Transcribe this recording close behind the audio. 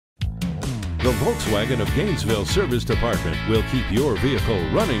The Volkswagen of Gainesville Service Department will keep your vehicle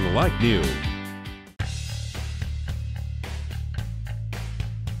running like new.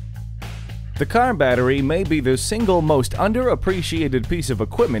 The car battery may be the single most underappreciated piece of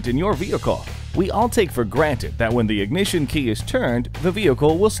equipment in your vehicle. We all take for granted that when the ignition key is turned, the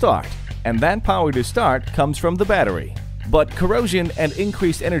vehicle will start, and that power to start comes from the battery. But corrosion and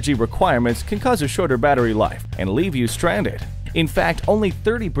increased energy requirements can cause a shorter battery life and leave you stranded. In fact, only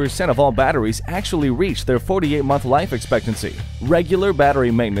 30% of all batteries actually reach their 48-month life expectancy. Regular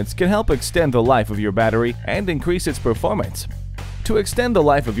battery maintenance can help extend the life of your battery and increase its performance. To extend the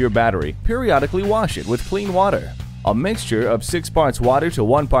life of your battery, periodically wash it with clean water. A mixture of 6 parts water to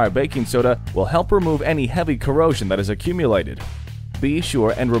 1 part baking soda will help remove any heavy corrosion that has accumulated. Be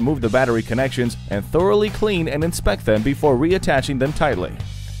sure and remove the battery connections and thoroughly clean and inspect them before reattaching them tightly.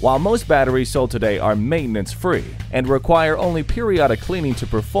 While most batteries sold today are maintenance-free and require only periodic cleaning to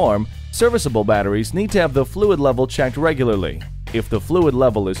perform, serviceable batteries need to have the fluid level checked regularly. If the fluid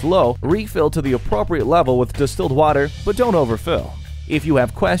level is low, refill to the appropriate level with distilled water, but don't overfill. If you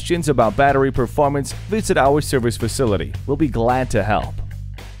have questions about battery performance, visit our service facility. We'll be glad to help.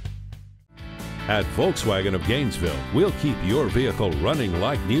 At Volkswagen of Gainesville, we'll keep your vehicle running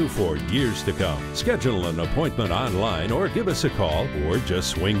like new for years to come. Schedule an appointment online or give us a call or just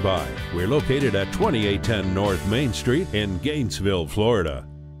swing by. We're located at 2810 North Main Street in Gainesville, Florida.